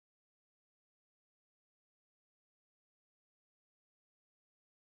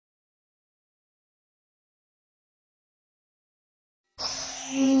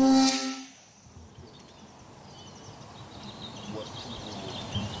My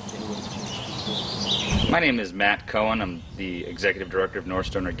name is Matt Cohen. I'm the Executive Director of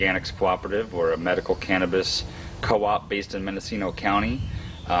Northstone Organics Cooperative. We're a medical cannabis co-op based in Mendocino County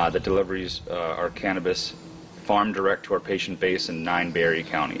that delivers our cannabis farm direct to our patient base in 9 Berry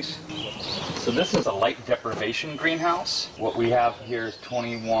counties. So this is a light deprivation greenhouse. What we have here is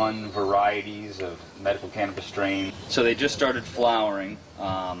 21 varieties of medical cannabis strain. So they just started flowering.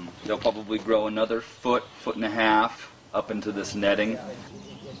 They'll probably grow another foot and a half up into this netting.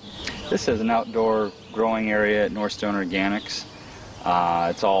 This is an outdoor growing area at Northstone Organics.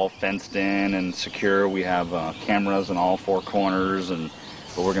 It's all fenced in and secure. We have cameras in all 4 corners,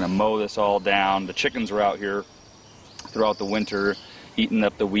 but we're going to mow this all down. The chickens are out here throughout the winter, eating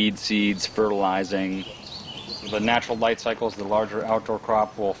up the weed seeds, fertilizing. The natural light cycles, the larger outdoor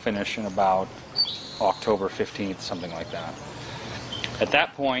crop, will finish in about October 15th, something like that. At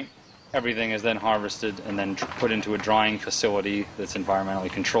that point, everything is then harvested and then put into a drying facility that's environmentally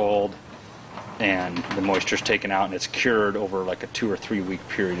controlled, and the moisture's taken out and it's cured over like a 2 or 3 week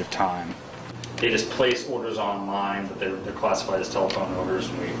period of time. They just place orders online, but they're classified as telephone orders,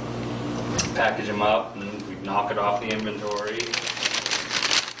 and we package them up and we knock it off the inventory.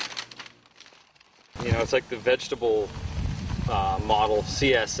 You know, it's like the vegetable model,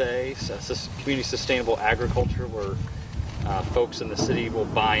 CSA, Community Sustainable Agriculture, where folks in the city will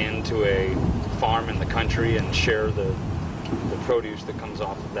buy into a farm in the country and share the produce that comes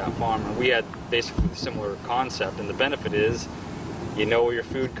off of that farm. And we had basically a similar concept, and the benefit is you know where your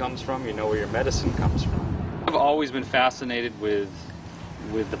food comes from, you know where your medicine comes from. I've always been fascinated with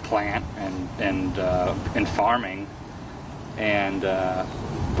the plant and farming, and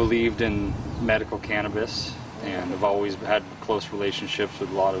believed in medical cannabis, and I've always had close relationships with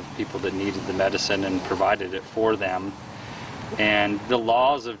a lot of people that needed the medicine and provided it for them. And the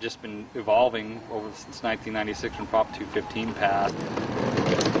laws have just been evolving since 1996 when Prop 215 passed.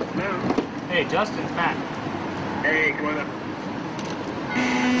 Hey, Justin's back. Hey, come on up.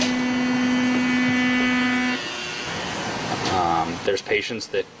 There's patients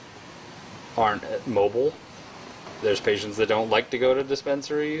that aren't mobile. There's patients that don't like to go to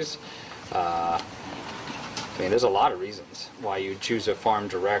dispensaries. I mean, there's a lot of reasons why you choose a farm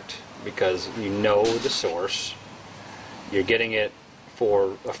direct, because you know the source. You're getting it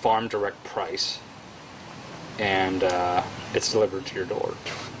for a farm direct price, and it's delivered to your door.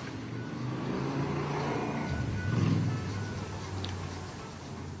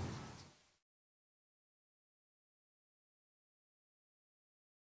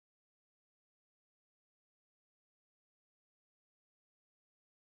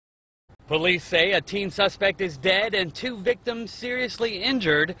 Police say a teen suspect is dead and 2 victims seriously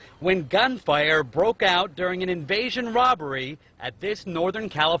injured when gunfire broke out during an invasion robbery at this Northern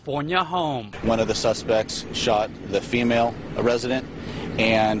California home. One of the suspects shot the female resident,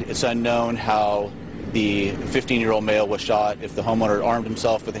 and it's unknown how the 15-year-old male was shot, if the homeowner armed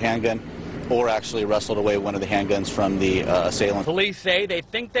himself with a handgun or actually wrestled away one of the handguns from the assailant. Police say they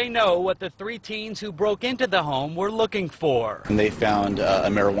think they know what the 3 teens who broke into the home were looking for. And they found a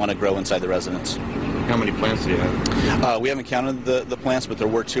marijuana grow inside the residence. How many plants do you have? We haven't counted the plants, but there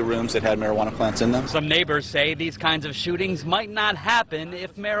were 2 rooms that had marijuana plants in them. Some neighbors say these kinds of shootings might not happen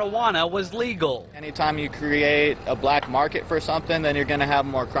if marijuana was legal. Anytime you create a black market for something, then you're going to have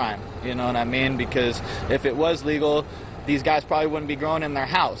more crime. You know what I mean? Because if it was legal, these guys probably wouldn't be growing in their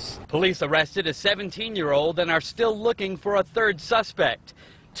house. Police arrested a 17-year-old and are still looking for a 3rd suspect.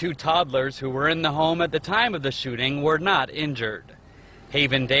 2 toddlers who were in the home at the time of the shooting were not injured.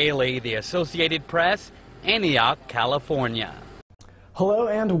 Haven Daily, The Associated Press, Antioch, California. Hello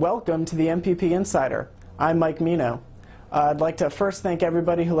and welcome to the MPP Insider. I'm Mike Mino. I'd like to first thank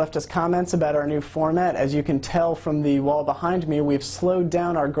everybody who left us comments about our new format. As you can tell from the wall behind me, we've slowed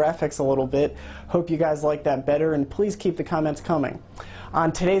down our graphics a little bit. Hope you guys like that better, and please keep the comments coming.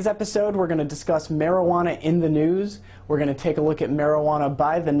 On today's episode, we're going to discuss marijuana in the news. We're going to take a look at marijuana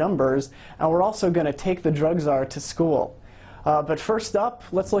by the numbers, and we're also going to take the drug czar to school. But first up,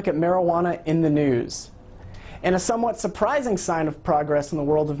 let's look at marijuana in the news. In a somewhat surprising sign of progress in the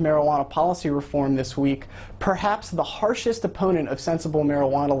world of marijuana policy reform this week, perhaps the harshest opponent of sensible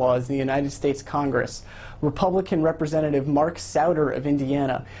marijuana laws in the United States Congress, Republican Representative Mark Souder of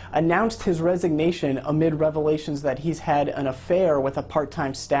Indiana, announced his resignation amid revelations that he's had an affair with a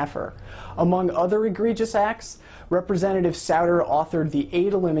part-time staffer. Among other egregious acts, Representative Souder authored the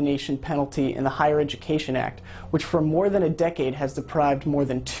aid elimination penalty in the Higher Education Act, which for more than a decade has deprived more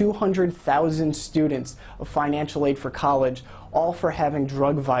than 200,000 students of financial aid for college, all for having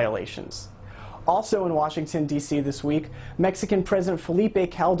drug violations. Also in Washington, D.C. this week, Mexican President Felipe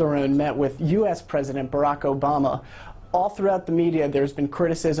Calderón met with U.S. President Barack Obama. All throughout the media, there's been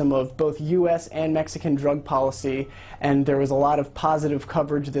criticism of both U.S. and Mexican drug policy, and there was a lot of positive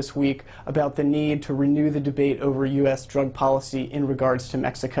coverage this week about the need to renew the debate over U.S. drug policy in regards to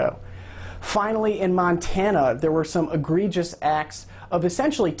Mexico. Finally, in Montana, there were some egregious acts of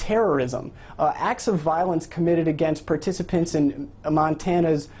essentially terrorism, acts of violence committed against participants in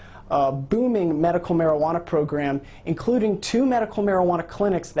Montana's booming medical marijuana program, including 2 medical marijuana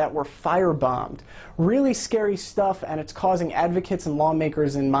clinics that were firebombed. Really scary stuff, and it's causing advocates and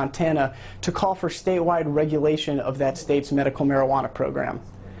lawmakers in Montana to call for statewide regulation of that state's medical marijuana program.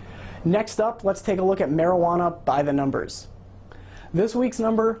 Next up, let's take a look at marijuana by the numbers. This week's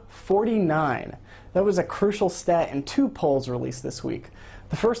number, 49. That was a crucial stat in 2 polls released this week.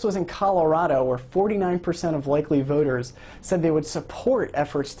 The first was in Colorado, where 49% of likely voters said they would support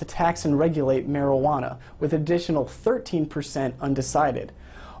efforts to tax and regulate marijuana, with additional 13% undecided.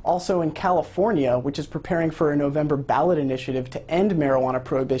 Also in California, which is preparing for a November ballot initiative to end marijuana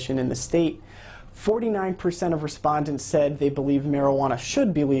prohibition in the state, 49% of respondents said they believe marijuana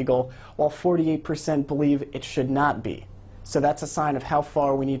should be legal, while 48% believe it should not be. So that's a sign of how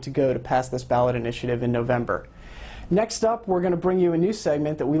far we need to go to pass this ballot initiative in November. Next up, we're going to bring you a new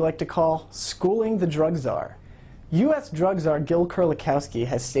segment that we like to call Schooling the Drug Czar. U.S. drug czar Gil Kurlikowski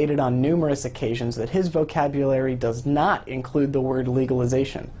has stated on numerous occasions that his vocabulary does not include the word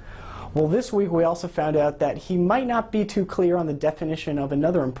legalization. Well, this week we also found out that he might not be too clear on the definition of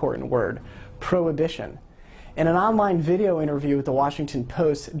another important word, prohibition. In an online video interview with the Washington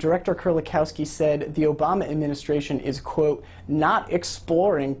Post, Director Kurlikowski said the Obama administration is, quote, not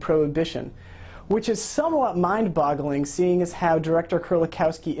exploring prohibition, which is somewhat mind-boggling, seeing as how Director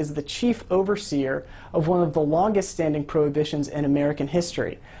Kurlikowski is the chief overseer of one of the longest-standing prohibitions in American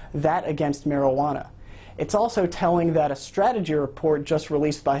history, that against marijuana. It's also telling that a strategy report just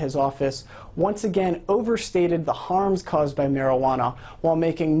released by his office once again overstated the harms caused by marijuana while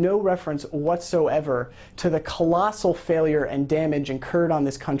making no reference whatsoever to the colossal failure and damage incurred on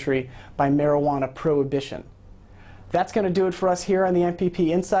this country by marijuana prohibition. That's going to do it for us here on the MPP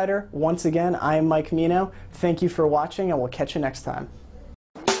Insider. Once again, I am Mike Mino. Thank you for watching, and we'll catch you next time.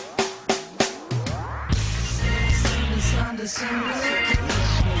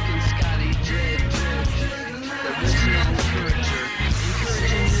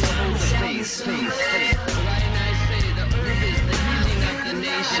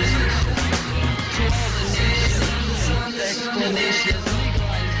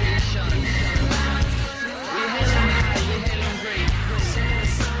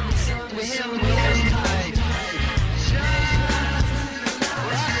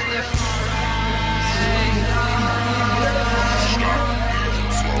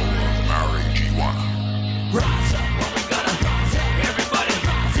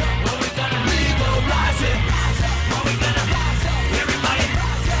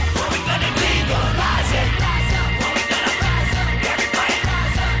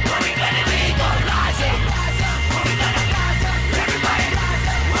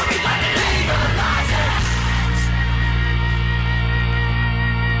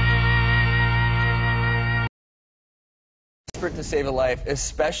 To save a life,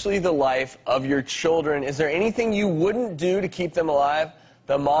 especially the life of your children. Is there anything you wouldn't do to keep them alive?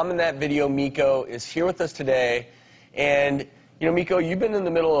 The mom in that video, Miko, is here with us today. And, you know, Miko, you've been in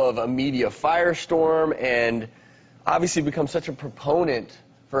the middle of a media firestorm and obviously become such a proponent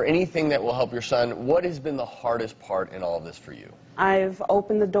for anything that will help your son. What has been the hardest part in all of this for you? I've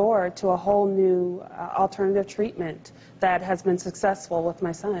opened the door to a whole new alternative treatment that has been successful with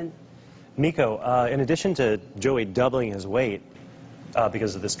my son. Miko, in addition to Joey doubling his weight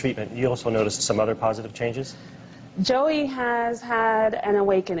because of this treatment, you also noticed some other positive changes? Joey has had an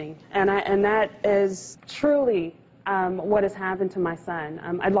awakening, and that is truly what has happened to my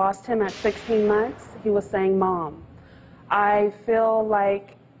son. I lost him at 16 months. He was saying, Mom. I feel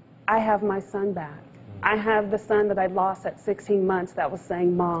like I have my son back. I have the son that I lost at 16 months that was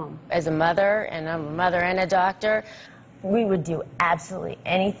saying, Mom. As a mother, and I'm a mother and a doctor, we would do absolutely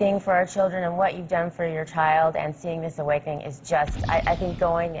anything for our children, and what you've done for your child and seeing this awakening is just, I think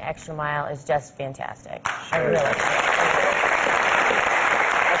going the extra mile is just fantastic. I really think.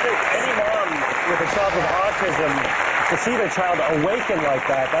 I think any mom with a child with autism, to see their child awaken like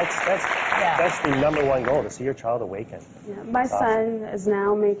that, that's the #1 goal, to see your child awaken. Yeah, my son is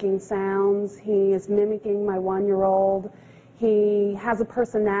now making sounds. He is mimicking my 1-year-old. He has a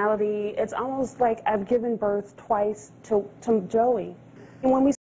personality. It's almost like I've given birth twice to Joey. And when we